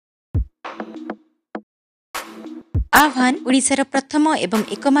आह्वान ओडिशार प्रथम एवं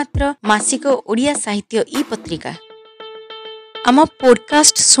एकमात्र मासिक ओडिया साहित्य ई पत्रिका। आम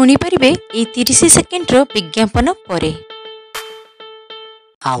पॉडकास्ट सुनी परिबे ए 30 सेकेंड रो विज्ञापन परे।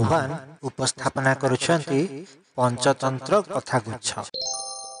 आह्वान उपस्थापना करुछंती पंचतंत्र कथागुच्छ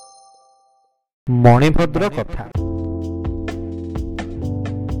मणिभद्र कथा।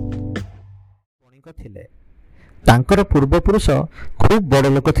 थिले तांकर पूर्वपुरुष खूब बड़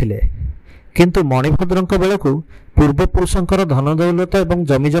लोक थिले, किंतु मणिभद्रଙ୍କ बेलକୁ पूर्वपुरुषଙ୍କର धन दौलत एवं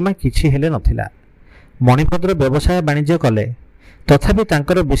जमीजमा किछि हेले नथिला। मणिभद्र व्यवसाय वाणिज्य कले, तथापि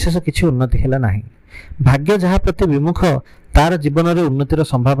तांकर विशेष किछि उन्नति हेला नाही। भाग्य जहा प्रति विमुख तार जीवन रे उन्नतिर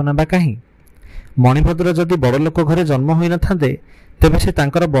संभावना बा काहीं। मणिभद्र जदि बड़ लोक घरे जन्म होई नथांते तेबे से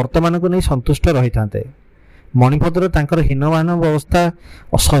तांकर वर्तमान को नहीं संतुष्ट रही थांते। मणिभद्र तांकर हीनमान अवस्था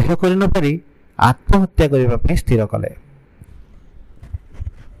असह्य करि न पारि आत्महत्या करबा पई स्थिर कले।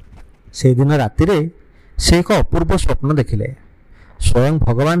 से दिन राति रे से एक अपूर्व स्वप्न देखिले। स्वयं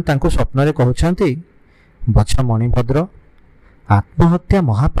भगवान तांको स्वप्न रे कहउछंती, बच्च मणिभद्र, आत्महत्या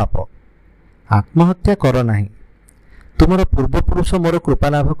महापाप, आत्महत्या कर नाही। तुमर पूर्वपुरुष मोर कृपा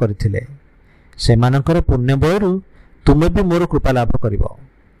लाभ करथिले, सेमानकर पुण्य बयरु तुमे भी मोर कृपा लाभ करिवो।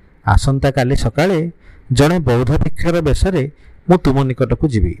 आसंता काली सकाळे जणे बौद्ध भिक्षुर बेशरे मु तुम निकटकू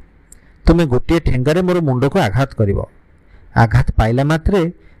जीवी। तुमे गोटे ठेंगारे मोर मुंड को आघात करिवो। आघात पाइला मात्रे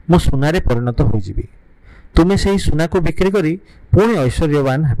मु सुनारे परिणत हो जीवी। तुमे सेही सुना को बिक्री करी पुणी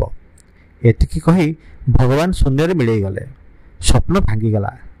ऐश्वर्यवान हेबो। एतिकी कही भगवान शून्य रे मिलई गले। स्वप्न भांगी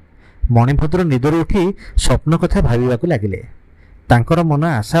गला। मणिभद्र निदर उठी स्वप्न कथा भाविबाकू लागिले। तांकर मन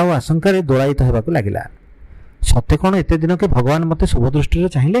आशा और आशंका रे दोलायित हेबाकू लागिला। सत्य कौन एते दिन के भगवान मते शुभ दृष्टि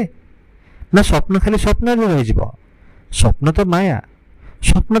चाहिए ना स्वप्न खाली स्वप्न रही। स्वप्न तो माया,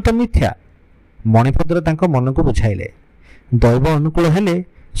 स्वप्न तो मिथ्या। मणिभद्र तांको मन को बुझाइले, दैव अनुकूल हेले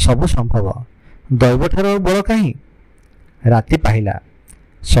सब संभव, दैव ठार बड़ कहीं। राति पाहिला,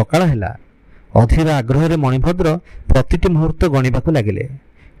 सकाळ हेला। अधीर आग्रह रे मणिभद्र प्रतिटी मुहूर्त गणिबाकू लागिले।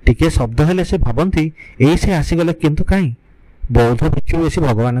 टिके शब्द हेले से भाबंती एई से आसीगले, किंतु काहीं बौद्ध भिक्षु एसी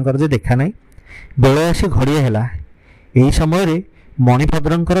भगवानकर जे देखा नहीं। बेले आसी घड़िया हेला। एई समय रे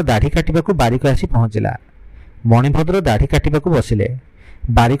मणिभद्रंकर दाढ़ी काटिबाकू बारिक आसी पहुंचिला। मणिभद्र दाढ़ी काटिबाकू बसिले।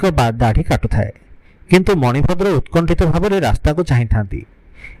 बारिक दाढ़ी काटुथाए, किंतु मणिभद्र उत्कंठित भाव में रास्ता को चाहि थांती।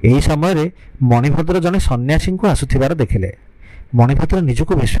 एई समय रे मणिभद्र जने सन्यासी को आसुथिबार देखिले। मणिभद्र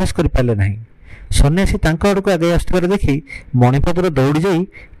निजको विश्वास करि पाले नाही। सन्यासी तांको आड़को आगे आसुथिबार देखि मणिभद्र दौड़ी जाई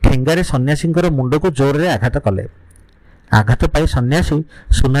ठेंगारे सन्यासींकर मुंड को जोर रे आघात कले। आघात पाई सन्यासी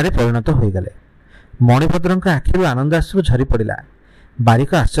सुनारे परिणत हो गले। मणिभद्रଙ୍କ आखिरु आनंदाश्रु झरी पड़िला।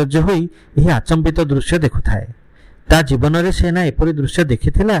 बारिक आश्चर्य होई एही आचंबित दृश्य देखुथाए। ता जीवन रे से ना एपरि दृश्य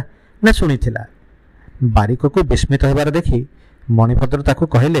देखिथिला ना सुनिथिला। बारिक को विस्मित होबार देखि मणिभद्र ताकू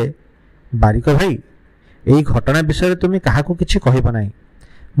कहिले, बारिक भाई, एई घटना विषय तुम काहाकू किछि कहिबो नाही।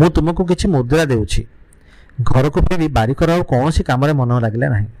 मु तुमको किछि मुद्रा देउछि। घर को फेरी बारिकर आ कोनोसी काम रे मन लागिला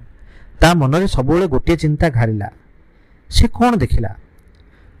नाही। ता मन रे सबुले गोटे चिंता घारिला। से कौन देखिला?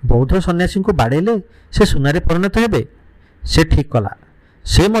 बौद्ध सन्यासी को बाड़ेले से सुनारे परिणत हेबे। से ठीक कला।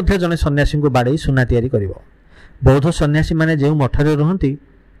 से मध्य जने सन्यासी को बाड़े सुना तैयारी करिवो। बौद्ध सन्यासी माने जेउ मठरे रहंती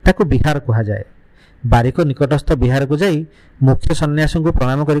ताकू बिहार कहा जाए। बारिक निकटस्थ बिहार को जाई मुख्य सन्यासी को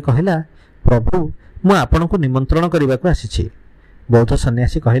प्रणाम करी कहिला, प्रभु, मु आपन को निमंत्रण करिबाकू आसीछि। बौद्ध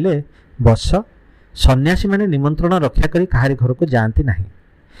सन्यासी कहिले, बत्स, सन्यासी माने निमंत्रण रक्षा करी काहारी घर को जांती नाही।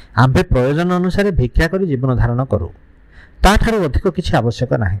 आम्भे प्रयोजन अनुसार भिक्षा करी जीवन धारण करू। ताठार अधिक किछि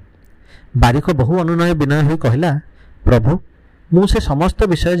आवश्यक नाही। बारिक बहु अनुनय विनय होई कहिला, प्रभु, मु से समस्त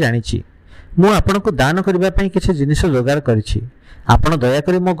विषय जानिछि। मु आपन को दान करिबा पई किछि जिनिस जोगार करिछि। आपण दया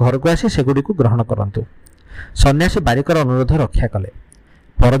करी मो घर को आसी सेगुडी को ग्रहण करंतु। सन्यासी बारिकर अनुरोध रक्षा कले।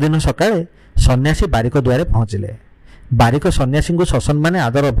 परदिन सकाळे सन्यासी बारिक द्वारे पहुंचिले। बारिक सन्यासी को ससन माने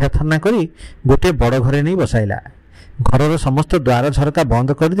आदर अभ्यर्थना करी गोटे बड़ घरे नहीं बसाइला। घरर समस्त द्वार झरका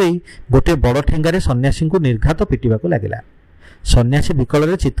बंद कर देई गोटे बड़ ठेंगारे सन्यासी को निर्घात पिटिबाकू लागिला। सन्यासी विकल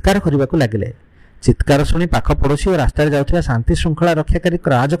रे चित्कार करिबाकू लागिले। चित्कार सुनी पाख पड़ोशी और रास्तार जाउथिबा शांति श्रृंखला रक्षाकारी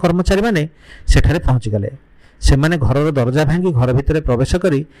राज कर्मचारी माने सेठारे पहुंची गले। सेमाने घरर दरजा भांगी घर भितरे प्रवेश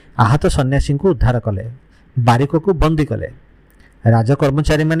करी आहत सन्यासी को उद्धार कले। बारिक को बंदी कले। राज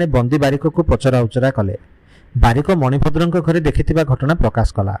कर्मचारी माने बंदी बारिक को पचरा उचरा कले। बारिक मणिभद्रଙ୍କ घरे देखिथिबा घटना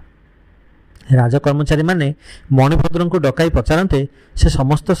प्रकाश कला। राज कर्मचारी माने मणिभद्र को डकाई पचारते से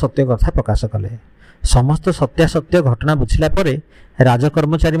समस्त सत्य कथा प्रकाश कले। समस्त सत्यासत्य घटना बुझिला परे राज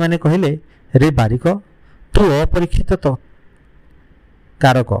कर्मचारी माने कहिले, रे बारिक, तू अपरीक्षित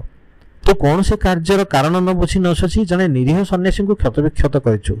कारक, तू कौन से कार्यर कारण न बुझी न सोची जने निरीह सन्यासी को क्षतविक्षत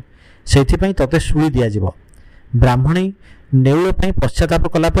करिछु। सेथिपई तते सुली दिया जिवो। ब्राह्मणी नेउल पई पश्चाताप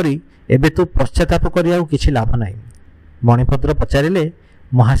कला परी एबे तू पश्चाताप करिया किछि लाभ नाही। ମଣିଭଦ୍ର ପଚାରିଲେ,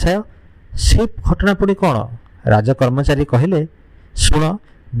 ମହାଶୟ ସେ ଘଟଣା ପୁଣି କ'ଣ? ରାଜକର୍ମଚାରୀ କହିଲେ, ଶୁଣ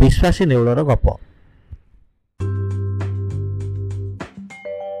ବିଶ୍ୱାସୀ ନେଉଳର ଗପ।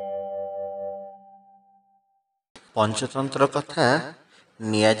 ପଞ୍ଚତନ୍ତ୍ର କଥା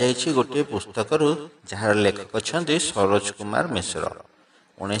ନିଆଯାଇଛି ଗୋଟିଏ ପୁସ୍ତକରୁ, ଯାହାର ଲେଖକ ଅଛନ୍ତି ସରୋଜ କୁମାର ମିଶ୍ର।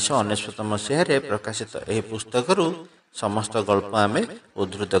 1999 ମସିହାରେ ପ୍ରକାଶିତ ଏହି ପୁସ୍ତକରୁ ସମସ୍ତ ଗଳ୍ପ ଆମେ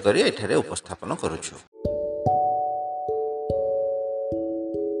ଉଦ୍ଧୃତ କରି ଏଠାରେ ଉପସ୍ଥାପନ କରୁଛୁ।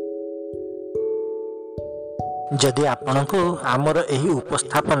 ଯଦି ଆପଣଙ୍କୁ ଆମର ଏହି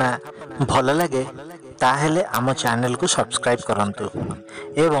ଉପସ୍ଥାପନା ଭଲ ଲାଗେ ତାହେଲେ ଆମ ଚ୍ୟାନେଲକୁ ସବସ୍କ୍ରାଇବ୍ କରନ୍ତୁ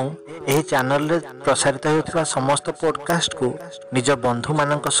ଏବଂ ଏହି ଚ୍ୟାନେଲରେ ପ୍ରସାରିତ ହେଉଥିବା ସମସ୍ତ ପଡ଼କାଷ୍ଟକୁ ନିଜ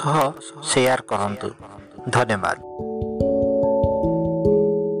ବନ୍ଧୁମାନଙ୍କ ସହ ସେୟାର କରନ୍ତୁ। ଧନ୍ୟବାଦ।